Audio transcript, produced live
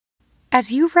As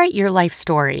you write your life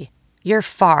story, you're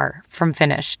far from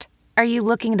finished. Are you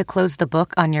looking to close the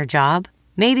book on your job?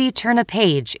 Maybe turn a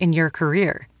page in your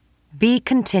career? Be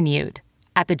continued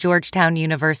at the Georgetown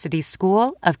University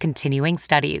School of Continuing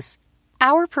Studies.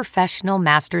 Our professional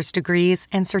master's degrees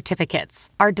and certificates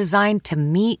are designed to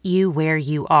meet you where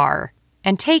you are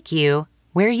and take you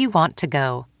where you want to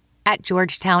go. At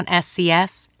Georgetown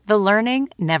SCS, the learning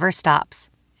never stops,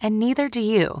 and neither do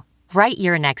you. Write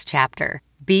your next chapter.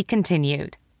 Be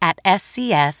continued at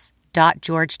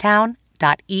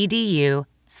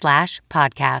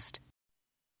scs.georgetown.edu/podcast.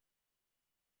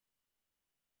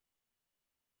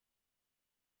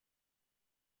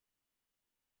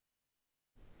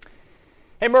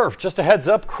 Hey Murph, just a heads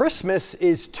up, Christmas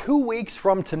is 2 weeks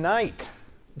from tonight.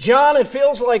 John, it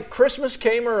feels like Christmas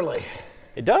came early.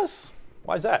 It does?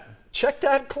 Why is that? Check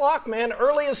that clock, man.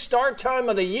 Earliest start time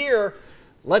of the year.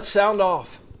 Let's sound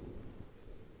off.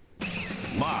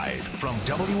 Live from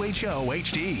WHO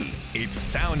HD, it's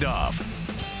Sound Off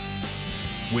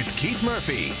with Keith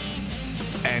Murphy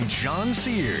and John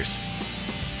Sears,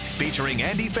 featuring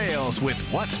Andy Fales with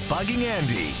What's Bugging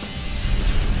Andy.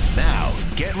 Now,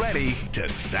 get ready to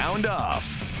sound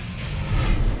off.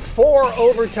 4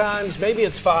 overtimes, maybe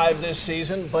it's 5 this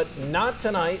season, but not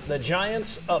tonight. The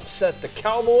Giants upset the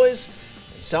Cowboys,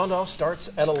 and sound off starts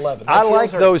at 11. I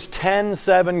like those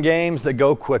 10-7 games that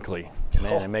go quickly.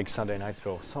 Man, it makes Sunday nights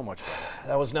feel so much better.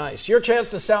 That was nice. Your chance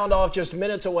to sound off just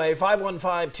minutes away,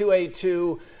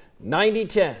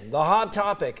 515-282-9010. The hot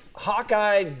topic,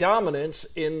 Hawkeye dominance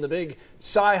in the big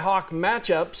Cy-Hawk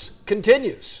matchups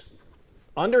continues.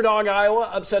 Underdog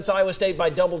Iowa upsets Iowa State by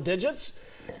double digits.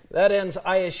 That ends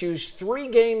ISU's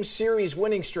 3-game series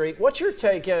winning streak. What's your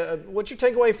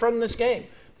takeaway from this game?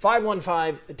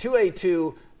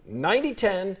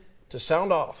 515-282-9010 to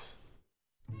sound off.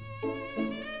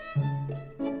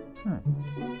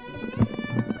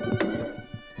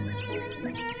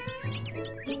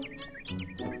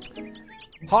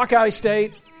 Hawkeye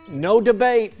State, no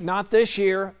debate, not this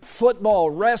year.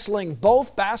 Football, wrestling,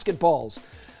 both basketballs.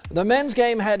 The men's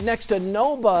game had next to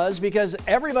no buzz because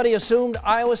everybody assumed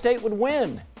Iowa State would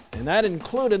win, and that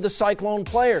included the Cyclone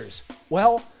players.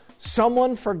 Well,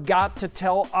 someone forgot to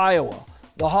tell Iowa.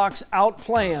 The Hawks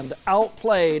outplanned,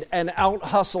 outplayed, and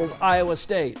out-hustled Iowa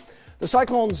State. The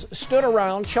Cyclones stood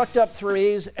around, chucked up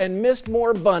threes, and missed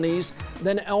more bunnies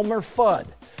than Elmer Fudd.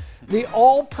 The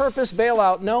all-purpose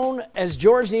bailout known as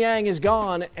Georges Niang is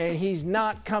gone, and he's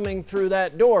not coming through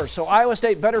that door. So Iowa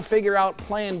State better figure out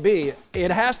plan B. It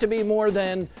has to be more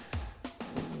than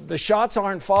the shots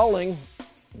aren't falling.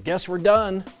 Guess we're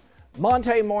done.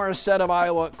 Monte Morris said of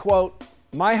Iowa, quote,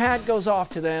 "My hat goes off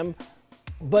to them,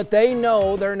 but they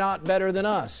know they're not better than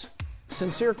us."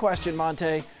 Sincere question,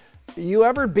 Monte. You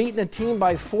ever beaten a team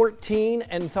by 14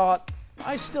 and thought,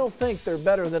 I still think they're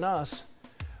better than us?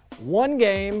 One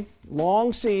game,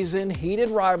 long season, heated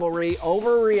rivalry,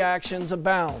 overreactions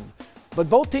abound. But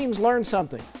both teams learned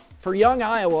something. For young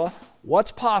Iowa,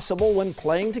 what's possible when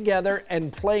playing together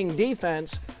and playing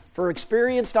defense? For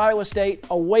experienced Iowa State,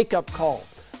 a wake-up call.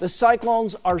 The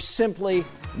Cyclones are simply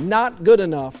not good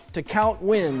enough to count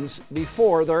wins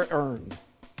before they're earned.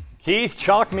 Keith,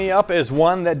 chalk me up as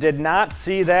one that did not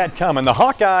see that coming. The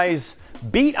Hawkeyes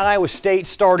beat Iowa State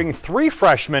starting 3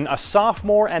 freshmen, a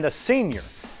sophomore and a senior.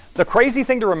 The crazy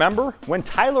thing to remember, when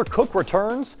Tyler Cook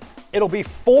returns, it'll be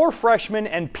 4 freshmen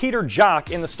and Peter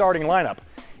Jock in the starting lineup.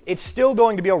 It's still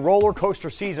going to be a roller coaster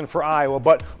season for Iowa,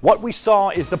 but what we saw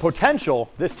is the potential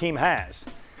this team has.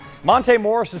 Monte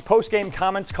Morris's post-game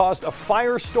comments caused a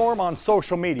firestorm on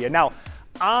social media. Now,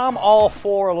 I'm all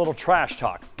for a little trash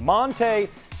talk. Monte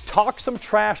talked some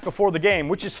trash before the game,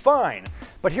 which is fine,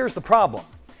 but here's the problem.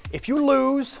 If you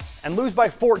lose, and lose by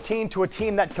 14 to a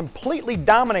team that completely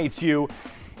dominates you,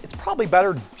 it's probably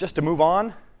better just to move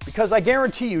on, because I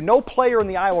guarantee you no player in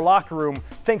the Iowa locker room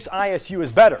thinks ISU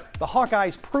is better. The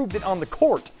Hawkeyes proved it on the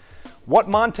court. What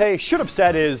Monte should have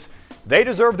said is, they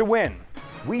deserve to win.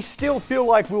 We still feel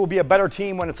like we will be a better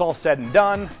team when it's all said and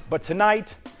done, but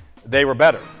tonight, they were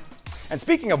better. And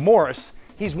speaking of Morris,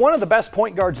 he's one of the best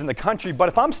point guards in the country, but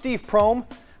if I'm Steve Prohm,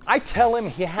 I tell him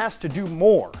he has to do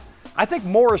more. I think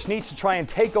Morris needs to try and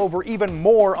take over even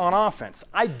more on offense.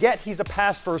 I get he's a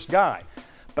pass-first guy,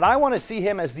 but I want to see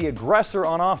him as the aggressor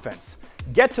on offense.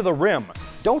 Get to the rim.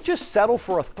 Don't just settle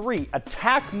for a 3.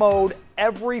 Attack mode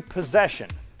every possession.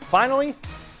 Finally,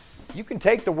 you can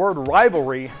take the word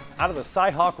rivalry out of the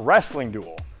Cy-Hawk wrestling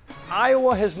duel.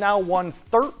 Iowa has now won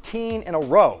 13 in a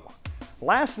row.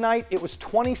 Last night it was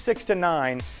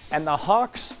 26-9, and the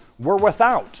Hawks were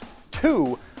without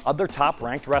 2 of their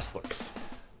top-ranked wrestlers.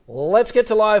 Let's get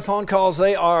to live phone calls.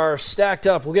 They are stacked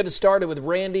up. We'll get it started with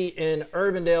Randy in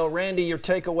Urbandale. Randy, your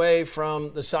takeaway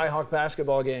from the Cy-Hawk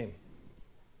basketball game.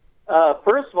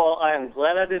 First of all, I am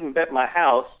glad I didn't bet my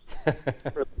house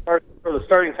for the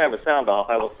starting time of Sound Off.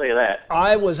 I will say that.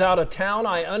 I was out of town.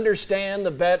 I understand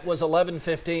the bet was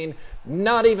 11-15.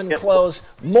 Not even close.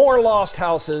 More lost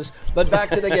houses, but back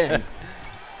to the game.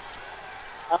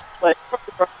 But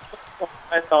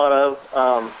I thought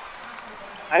of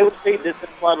Iowa State did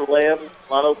a lot of layups,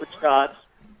 a lot of open shots.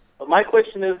 But my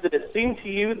question is, did it seem to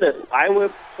you that Iowa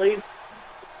played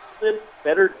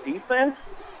better defense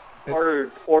or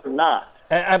not?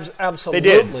 Absolutely.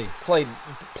 They did.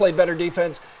 Played better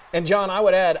defense. And, John, I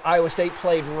would add Iowa State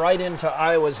played right into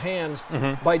Iowa's hands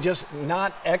by just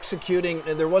not executing.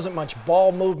 There wasn't much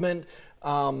ball movement.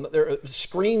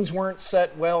 Screens weren't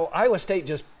set well. Iowa State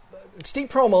just – Steve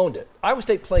Prohm owned it. Iowa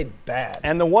State played bad.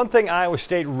 And the one thing Iowa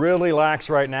State really lacks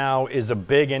right now is a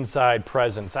big inside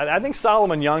presence. I think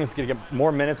Solomon Young is going to get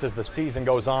more minutes as the season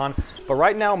goes on. But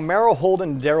right now, Merrill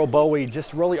Holden and Darryl Bowie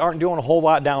just really aren't doing a whole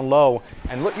lot down low.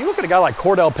 And you look at a guy like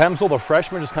Cordell Pemsel, the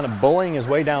freshman, just kind of bullying his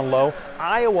way down low.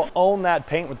 Iowa own that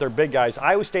paint with their big guys.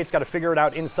 Iowa State's got to figure it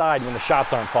out inside when the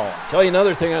shots aren't falling. Tell you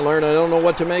another thing I learned. I don't know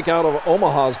what to make out of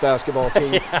Omaha's basketball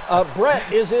team.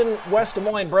 Brett is in West Des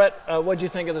Moines. Brett, what'd you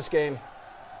think of this game?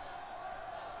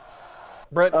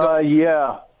 Brett,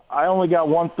 yeah, I only got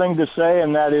one thing to say,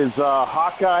 and that is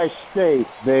Hawkeye State,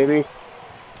 baby.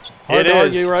 Hard to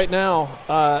argue right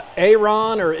now.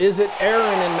 Aaron, or is it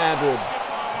Aaron in Madrid?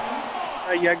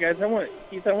 Yeah, guys, I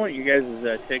want you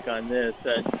guys' take on this.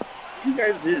 You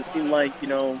guys did seem like,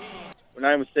 when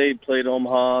Iowa State played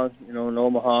Omaha, and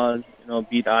Omaha,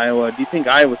 beat Iowa. Do you think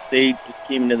Iowa State just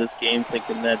came into this game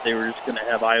thinking that they were just going to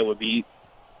have Iowa beat?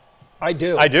 I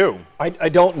do. I do. I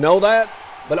don't know that.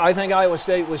 But I think Iowa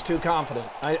State was too confident.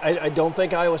 I don't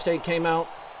think Iowa State came out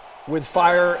with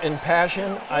fire and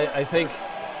passion. I think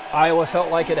Iowa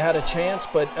felt like it had a chance.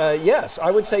 But, yes,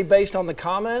 I would say based on the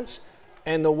comments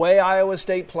and the way Iowa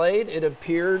State played, it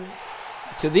appeared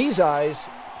to these eyes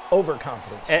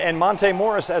overconfidence. And Monte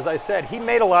Morris, as I said, he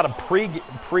made a lot of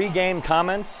pre-game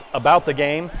comments about the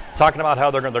game, talking about how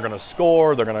they're going to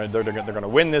score, they're going to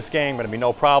win this game, going to be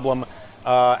no problem.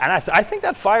 And I think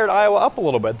that fired Iowa up a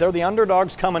little bit. They're the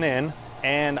underdogs coming in,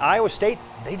 and Iowa State,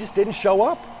 they just didn't show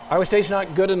up. Iowa State's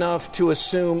not good enough to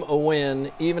assume a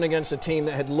win, even against a team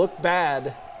that had looked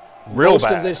bad most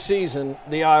of this season,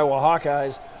 the Iowa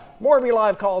Hawkeyes. More of your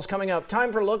live calls coming up.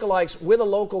 Time for lookalikes with a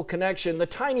local connection. The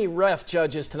tiny ref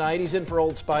judges tonight. He's in for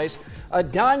Old Spice.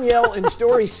 Danielle in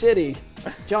Story City.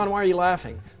 John, why are you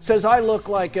laughing? Says I look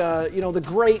like, the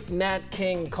great Nat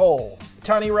King Cole.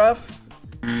 Tiny ref?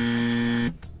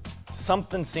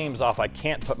 Something seems off. I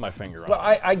can't put my finger on Well,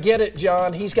 it. I get it,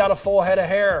 John. He's got a full head of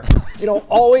hair.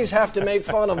 Always have to make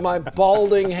fun of my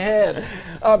balding head.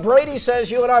 Brady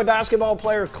says UNI basketball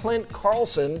player Clint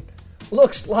Carlson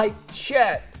looks like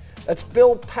Chet. That's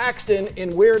Bill Paxton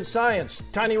in Weird Science.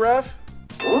 Tiny ref?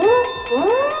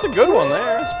 It's a good one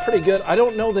there. It's pretty good. I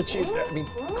don't know that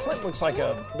Clint looks like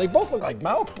they both look like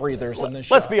mouth breathers in this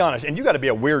shot. Let's be honest, and you got to be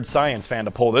a Weird Science fan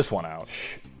to pull this one out.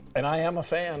 And I am a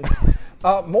fan.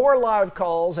 More live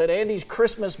calls at Andy's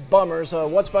Christmas Bummers.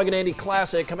 What's Bugging Andy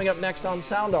Classic coming up next on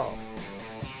Sound Off.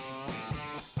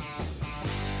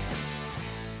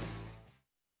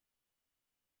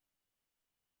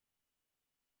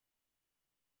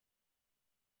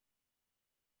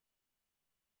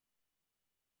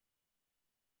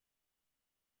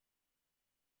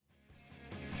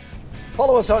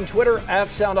 Follow us on Twitter at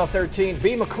SoundOff13.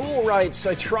 B. McCool writes,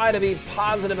 I try to be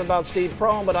positive about Steve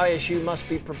Prohm, but ISU must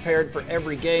be prepared for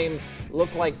every game.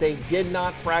 Looked like they did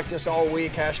not practice all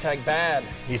week. #bad.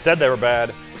 He said they were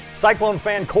bad. Cyclone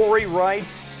fan Corey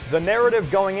writes, the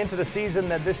narrative going into the season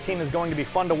that this team is going to be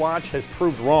fun to watch has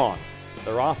proved wrong.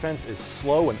 Their offense is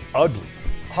slow and ugly.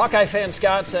 Hawkeye fan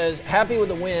Scott says, happy with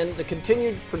the win, the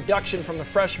continued production from the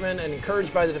freshmen, and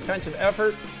encouraged by the defensive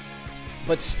effort,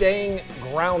 but staying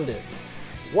grounded.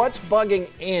 What's Bugging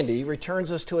Andy returns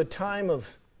us to a time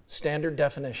of standard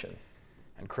definition.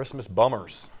 And Christmas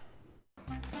bummers.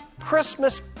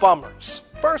 Christmas bummers.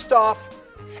 First off,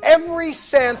 every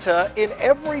Santa in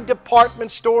every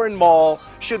department store and mall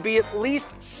should be at least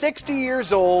 60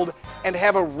 years old and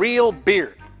have a real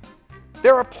beard.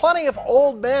 There are plenty of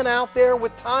old men out there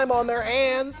with time on their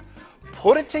hands.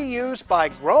 Put it to use by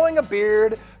growing a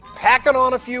beard, packing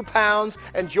on a few pounds,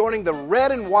 and joining the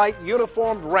red and white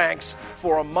uniformed ranks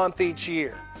for a month each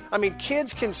year. I mean,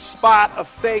 kids can spot a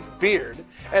fake beard,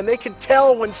 and they can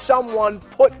tell when someone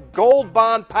put Gold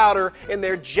Bond powder in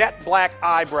their jet black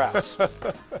eyebrows.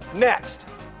 Next,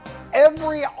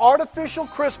 every artificial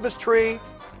Christmas tree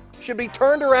should be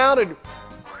turned around and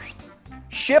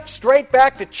shipped straight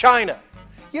back to China.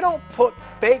 You don't put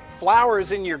fake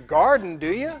flowers in your garden,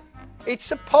 do you? It's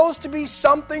supposed to be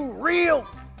something real.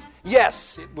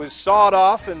 Yes, it was sawed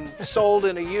off and sold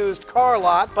in a used car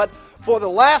lot, but for the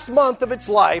last month of its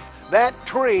life, that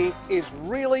tree is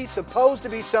really supposed to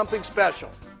be something special.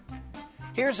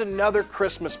 Here's another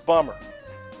Christmas bummer.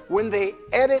 When they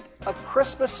edit A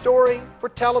Christmas Story for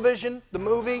television, the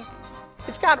movie,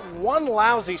 it's got one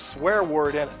lousy swear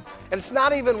word in it, and it's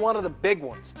not even one of the big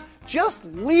ones. Just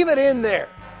leave it in there.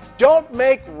 Don't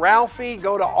make Ralphie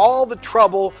go to all the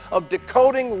trouble of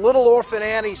decoding Little Orphan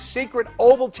Annie's secret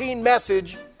Ovaltine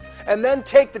message and then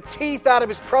take the teeth out of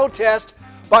his protest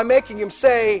by making him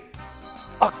say,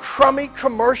 "A crummy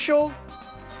commercial?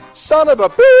 Son of a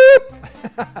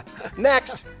beep!"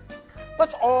 Next,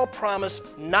 let's all promise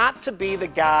not to be the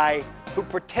guy who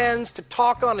pretends to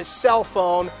talk on his cell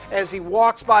phone as he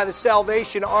walks by the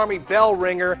Salvation Army bell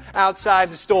ringer outside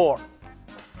the store.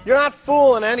 You're not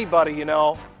fooling anybody, you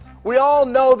know. We all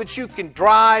know that you can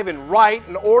drive and write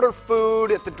and order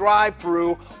food at the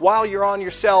drive-thru while you're on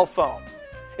your cell phone.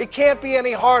 It can't be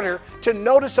any harder to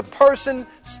notice a person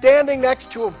standing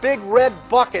next to a big red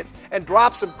bucket and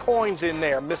drop some coins in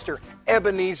there, Mr.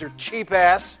 Ebenezer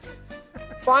Cheap-Ass.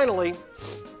 Finally,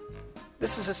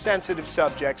 this is a sensitive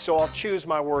subject, so I'll choose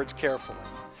my words carefully.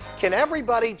 Can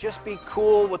everybody just be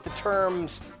cool with the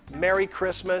terms Merry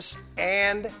Christmas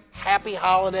and Happy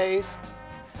Holidays?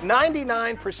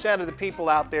 99% of the people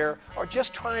out there are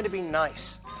just trying to be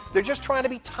nice. They're just trying to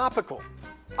be topical.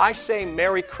 I say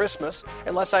Merry Christmas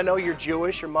unless I know you're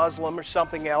Jewish or Muslim or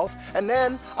something else, and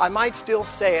then I might still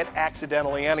say it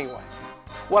accidentally anyway.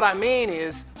 What I mean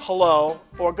is hello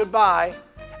or goodbye,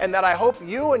 and that I hope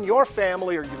you and your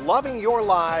family are loving your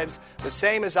lives the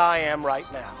same as I am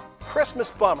right now.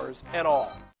 Christmas bummers and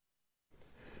all.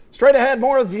 Straight ahead,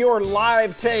 more of your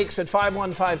live takes at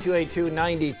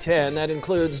 515-282-9010. That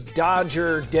includes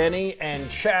Dodger Denny and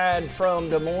Chad from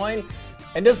Des Moines.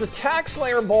 And does the Tax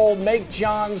Slayer Bowl make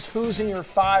John's Who's in Your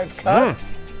Five cut?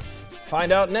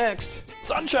 Find out next.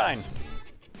 Sunshine.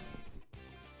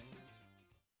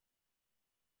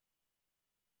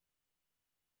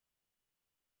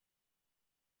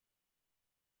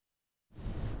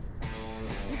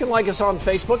 You can like us on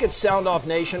Facebook. It's Sound Off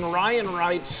Nation. Ryan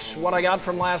writes, what I got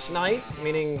from last night,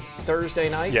 meaning Thursday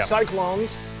night. Yeah.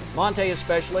 Cyclones, Monte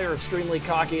especially, are extremely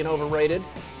cocky and overrated.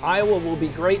 Iowa will be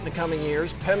great in the coming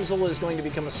years. Pemsl is going to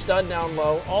become a stud down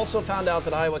low. Also found out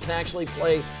that Iowa can actually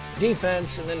play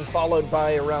defense, and then followed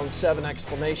by around 7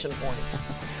 exclamation points.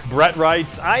 Brett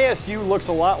writes, ISU looks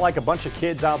a lot like a bunch of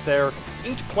kids out there,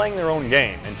 each playing their own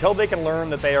game. Until they can learn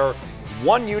that they are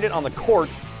one unit on the court,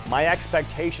 my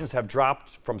expectations have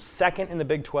dropped from 2nd in the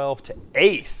Big 12 to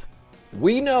 8th.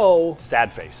 We know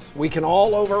Sad face. we can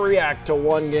all overreact to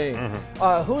one game.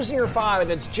 Who's in your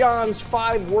 5? It's John's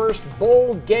 5 worst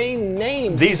bowl game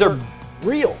names. These are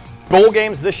real. Bowl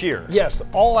games this year. Yes,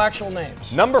 all actual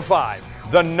names. Number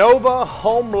 5, the Nova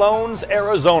Home Loans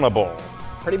Arizona Bowl.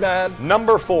 Pretty bad.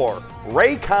 Number 4,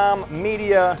 Raycom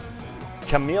Media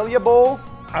Camellia Bowl.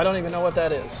 I don't even know what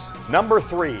that is. Number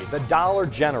 3, the Dollar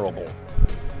General Bowl.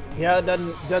 Yeah, it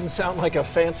doesn't sound like a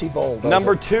fancy bowl, does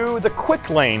Number it? 2, the Quick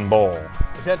Lane Bowl.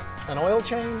 Is that an oil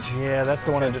change? Yeah, that's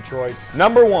the one in Detroit.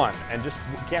 Number 1, and just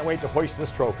can't wait to hoist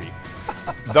this trophy,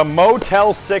 the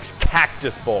Motel 6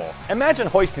 Cactus Bowl. Imagine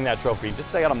hoisting that trophy. Just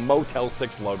they got a Motel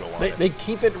 6 logo on it. They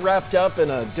keep it wrapped up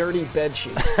in a dirty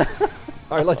bedsheet.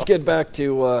 All right, let's get back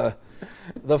to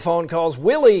the phone calls.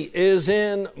 Willie is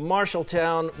in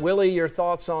Marshalltown. Willie, your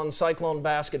thoughts on Cyclone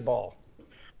basketball?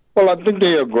 Well, I think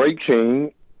they're a great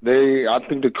team. I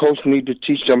think the coach need to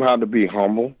teach them how to be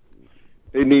humble.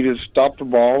 They need to stop the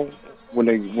ball when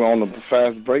they were on a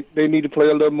fast break. They need to play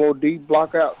a little more deep,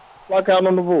 block out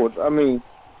on the boards. I mean,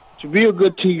 to be a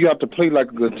good team, you have to play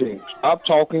like a good team. Stop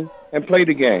talking and play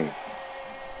the game.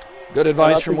 Good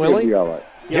advice from Willie. Be all right.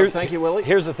 Yeah, thank you, Willie.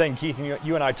 Here's the thing, Keith, and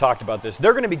you and I talked about this.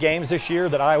 There are going to be games this year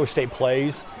that Iowa State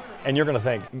plays, and you're going to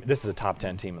think, this is a top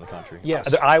 10 team in the country.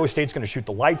 Yes. Iowa State's going to shoot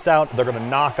the lights out. They're going to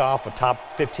knock off a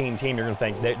top 15 team. You're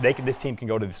going to think this team can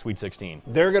go to the Sweet 16.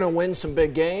 They're going to win some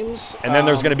big games. And then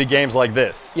there's going to be games like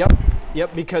this.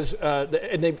 Yep, because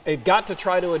and they've got to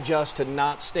try to adjust to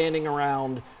not standing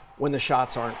around when the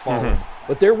shots aren't falling.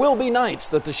 But there will be nights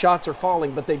that the shots are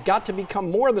falling, but they've got to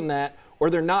become more than that, or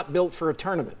they're not built for a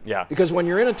tournament. Yeah. Because when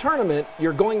you're in a tournament,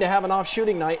 you're going to have an off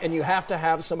shooting night, and you have to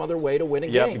have some other way to win a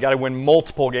game. Yeah, you got to win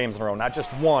multiple games in a row, not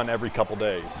just one every couple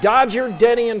days. Dodger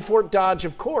Denny in Fort Dodge,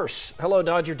 of course. Hello,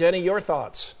 Dodger Denny. Your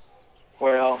thoughts?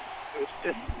 Well,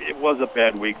 it was a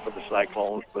bad week for the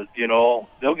Cyclones, but,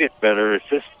 they'll get better. It's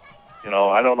just,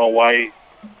 I don't know why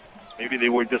Maybe they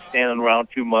were just standing around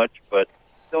too much, but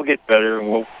they'll get better,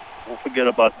 and we'll forget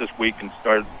about this week and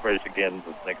start fresh again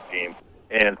with next game.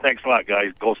 And thanks a lot,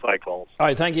 guys. Go Cyclones. All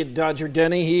right, thank you, Dodger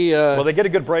Denny. Well, they get a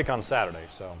good break on Saturday,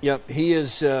 so. Yep, he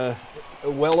is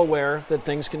well aware that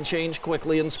things can change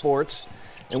quickly in sports.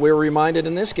 And we were reminded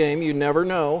in this game, you never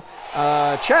know.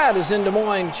 Chad is in Des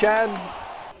Moines. Chad,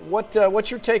 what's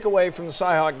your takeaway from the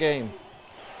Cyhawk game?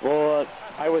 Well,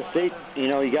 Iowa State,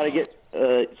 you got to get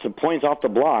some points off the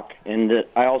block. And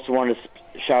I also want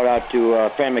to shout out to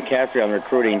Fran McCaffrey on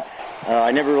recruiting.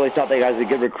 I never really thought that guy was a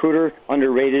good recruiter,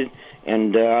 underrated.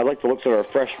 And I like the looks of our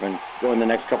freshmen going the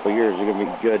next couple of years. They're going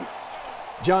to be good.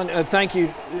 John, thank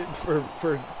you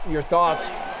for your thoughts.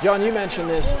 John, you mentioned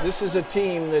this. This is a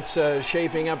team that's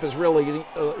shaping up as really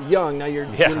young. Now, you're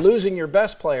losing your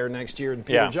best player next year in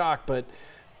Peter Jock, but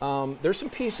there's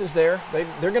some pieces there.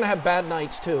 They're going to have bad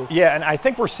nights, too. Yeah, and I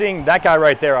think we're seeing that guy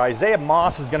right there. Isaiah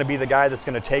Moss is going to be the guy that's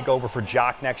going to take over for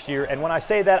Jock next year. And when I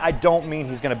say that, I don't mean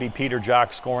he's going to be Peter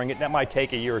Jock scoring it. That might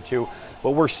take a year or two.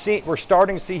 But we're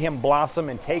starting to see him blossom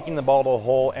and taking the ball to the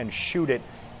hole and shoot it.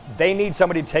 They need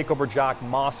somebody to take over Jock.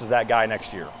 Moss is that guy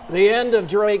next year. The end of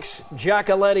Drake's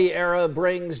Giacoletti era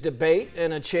brings debate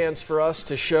and a chance for us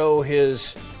to show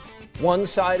his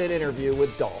one-sided interview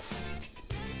with Dolph.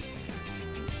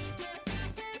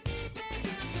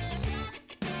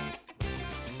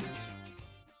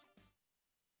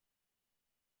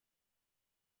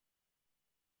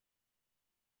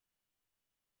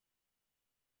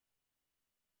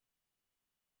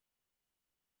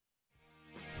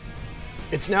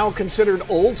 It's now considered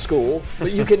old school,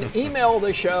 but you can email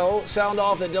the show,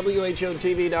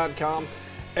 soundoff@whotv.com.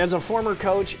 As a former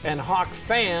coach and Hawk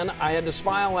fan, I had to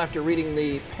smile after reading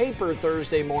the paper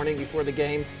Thursday morning before the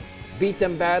game. Beat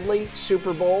them badly,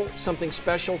 Super Bowl, something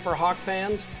special for Hawk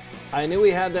fans. I knew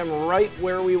we had them right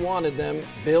where we wanted them,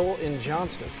 Bill in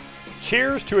Johnston.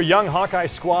 Cheers to a young Hawkeye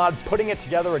squad putting it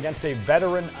together against a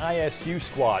veteran ISU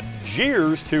squad.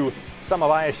 Jeers to some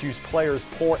of ISU's players'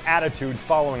 poor attitudes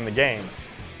following the game.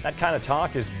 That kind of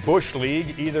talk is Bush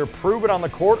League. Either prove it on the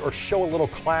court or show a little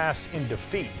class in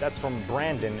defeat. That's from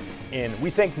Brandon in,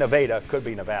 we think Nevada, could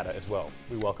be Nevada as well.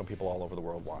 We welcome people all over the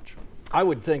world watch. I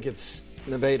would think it's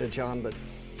Nevada, John, but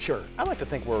sure. I like to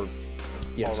think we're all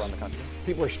around the country.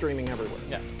 People are streaming everywhere.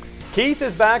 Yeah. Keith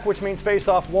is back, which means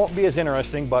face-off won't be as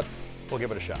interesting, but we'll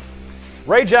give it a shot.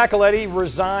 Ray Giacoletti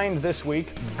resigned this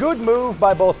week. Good move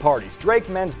by both parties. Drake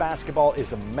men's basketball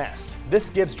is a mess. This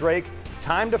gives Drake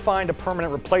time to find a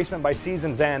permanent replacement by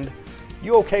season's end.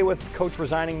 You okay with coach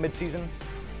resigning midseason?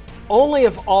 Only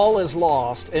if all is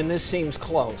lost, and this seems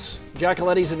close.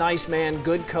 Giacoletti's a nice man,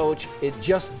 good coach. It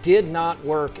just did not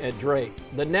work at Drake.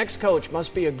 The next coach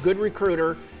must be a good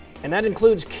recruiter, and that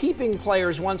includes keeping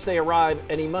players once they arrive,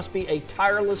 and he must be a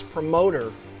tireless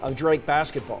promoter of Drake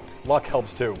basketball. Luck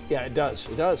helps too. Yeah, it does.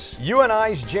 It does.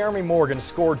 UNI's Jeremy Morgan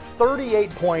scored 38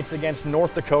 points against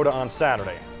North Dakota on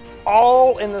Saturday.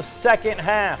 All in the second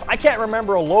half. I can't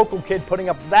remember a local kid putting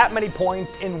up that many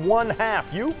points in one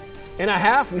half. You? In a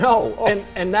half? No. Oh.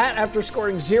 And that after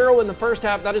scoring 0 in the first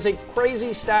half, that is a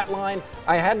crazy stat line.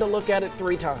 I had to look at it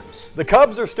 3 times. The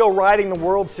Cubs are still riding the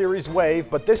World Series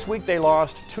wave, but this week they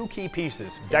lost 2 key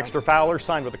pieces. Yeah. Dexter Fowler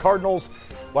signed with the Cardinals,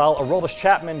 while Aroldis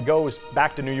Chapman goes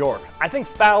back to New York. I think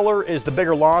Fowler is the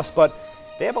bigger loss, but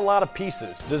they have a lot of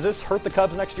pieces. Does this hurt the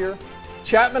Cubs next year?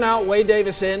 Chapman out, Wade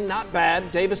Davis in, not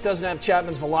bad. Davis doesn't have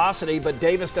Chapman's velocity, but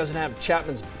Davis doesn't have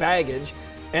Chapman's baggage.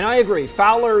 And I agree,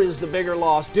 Fowler is the bigger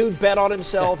loss. Dude bet on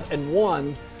himself and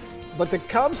won. But the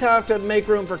Cubs have to make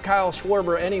room for Kyle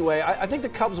Schwarber anyway. I think the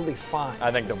Cubs will be fine.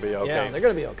 I think they'll be okay. Yeah, they're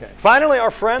going to be okay. Finally,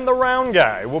 our friend, the Round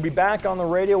Guy, will be back on the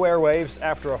radio airwaves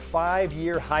after a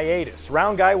 5-year hiatus.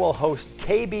 Round Guy will host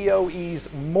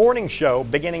KBOE's morning show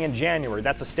beginning in January.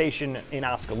 That's a station in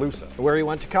Oskaloosa, where he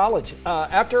went to college.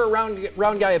 After a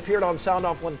Round Guy appeared on Sound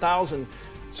Off 1000,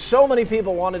 so many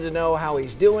people wanted to know how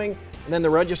he's doing. And then the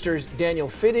Register's Daniel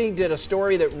Fitty did a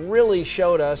story that really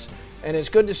showed us. And it's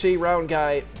good to see Round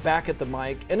Guy back at the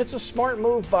mic. And it's a smart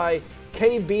move by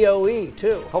KBOE,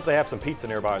 too. Hope they have some pizza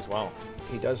nearby as well.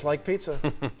 He does like pizza.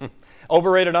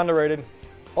 Overrated, underrated?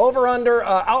 Over, under,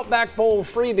 Outback Bowl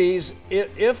freebies.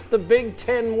 If the Big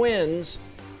Ten wins,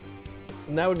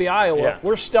 and that would be Iowa,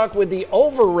 we're stuck with the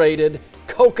overrated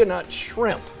coconut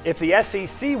shrimp. If the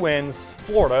SEC wins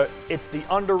Florida, it's the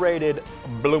underrated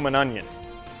bloomin' onion.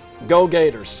 Go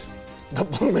Gators. The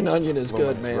bloomin' onion is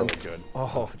good, man. Really good. Oh,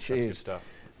 jeez. That's good stuff.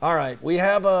 All right, we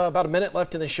have about a minute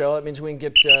left in the show. That means we can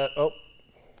get. Uh-oh.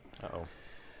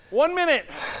 1 minute.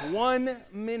 1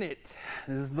 minute.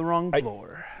 This is the wrong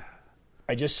floor.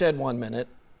 I just said 1 minute.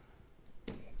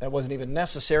 That wasn't even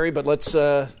necessary. But let's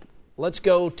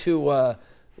go to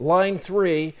Line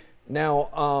 3. Now,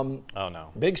 oh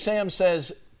no. Big Sam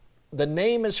says the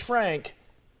name is Frank,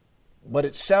 but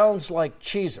it sounds like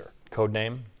Cheezer. Code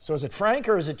name? So is it Frank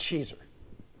or is it Cheezer?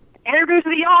 Introduce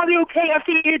the all-new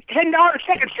KFC $10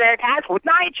 chicken share pack with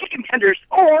 9 chicken tenders,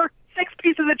 or 6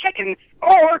 pieces of chicken,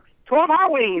 or 12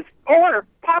 hot wings, or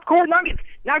popcorn nuggets.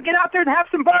 Now get out there and have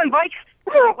some fun, Vikes.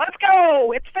 Woo, let's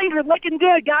go. It's finger looking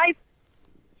good, guys.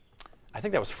 I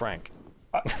think that was Frank.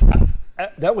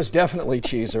 That was definitely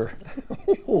Cheezer.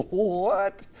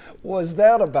 What was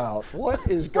that about? What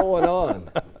is going on?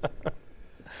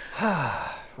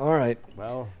 All right.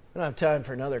 Well, I don't have time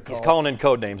for another call. He's calling in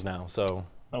code names now, so.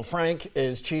 Oh, Frank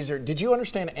is Cheezer. Did you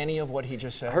understand any of what he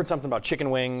just said? I heard something about chicken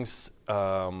wings.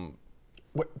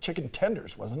 Chicken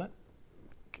tenders, wasn't it?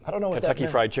 I don't know what that Kentucky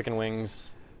meant. Fried Chicken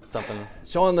Wings, something.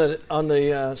 So on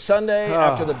the Sunday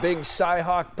after the big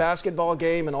Cy-Hawk basketball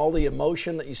game and all the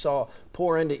emotion that you saw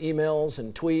pour into emails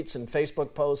and tweets and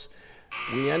Facebook posts,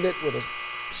 we end it with a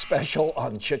special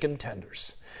on chicken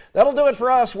tenders. That'll do it for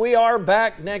us. We are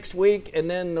back next week, and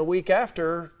then the week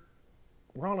after,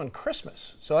 we're on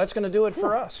Christmas. So that's going to do it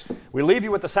for us. We leave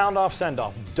you with the sound-off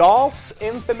send-off. Dolph's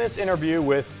infamous interview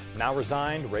with now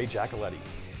resigned Ray Giacoletti.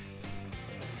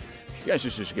 Guys,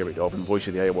 this is Gary Dolphin, voice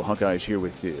of the Iowa Hawkeyes, here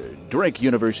with Drake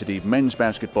University men's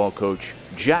basketball coach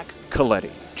Jack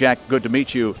Coletti. Jack, good to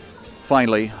meet you.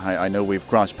 Finally, I know we've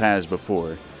crossed paths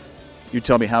before. You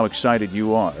tell me how excited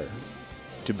you are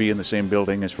to be in the same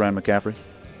building as Fran McCaffery.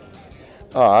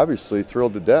 Obviously,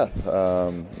 thrilled to death.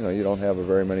 You don't have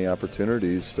very many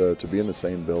opportunities to be in the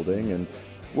same building. And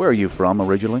where are you from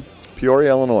originally?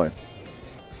 Peoria, Illinois.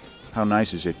 How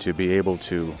nice is it to be able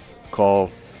to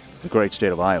call the great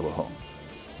state of Iowa home?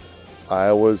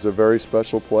 Iowa's a very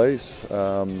special place.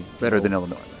 Better than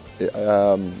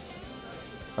Illinois.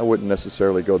 I wouldn't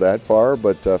necessarily go that far,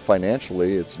 but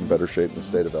financially it's in better shape than the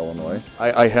state of Illinois.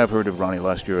 I have heard of Ronnie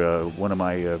Lester, one of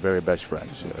my very best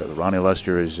friends. Ronnie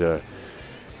Lester is,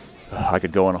 I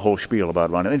could go on a whole spiel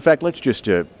about Ronnie. In fact, let's just,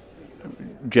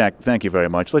 Jack, thank you very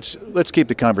much. Let's keep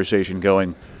the conversation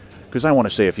going, because I want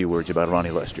to say a few words about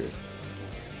Ronnie Lester.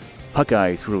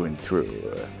 Hawkeye through and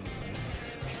through.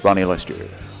 Ronnie Lester.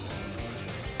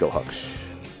 Go Hawks.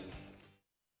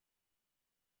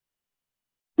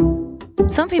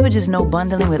 Some people just know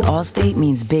bundling with Allstate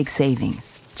means big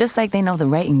savings. Just like they know the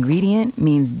right ingredient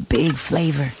means big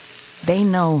flavor. They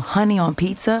know honey on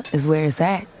pizza is where it's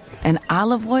at. And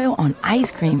olive oil on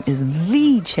ice cream is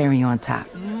the cherry on top.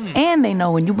 And they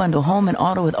know when you bundle home and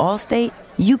auto with Allstate,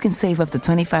 you can save up to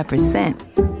 25%.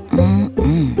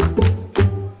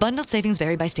 Bundled savings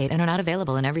vary by state and are not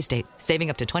available in every state. Saving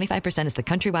up to 25% is the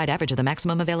countrywide average of the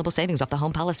maximum available savings off the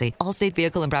home policy. Allstate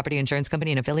Vehicle and Property Insurance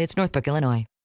Company and affiliates, Northbrook, Illinois.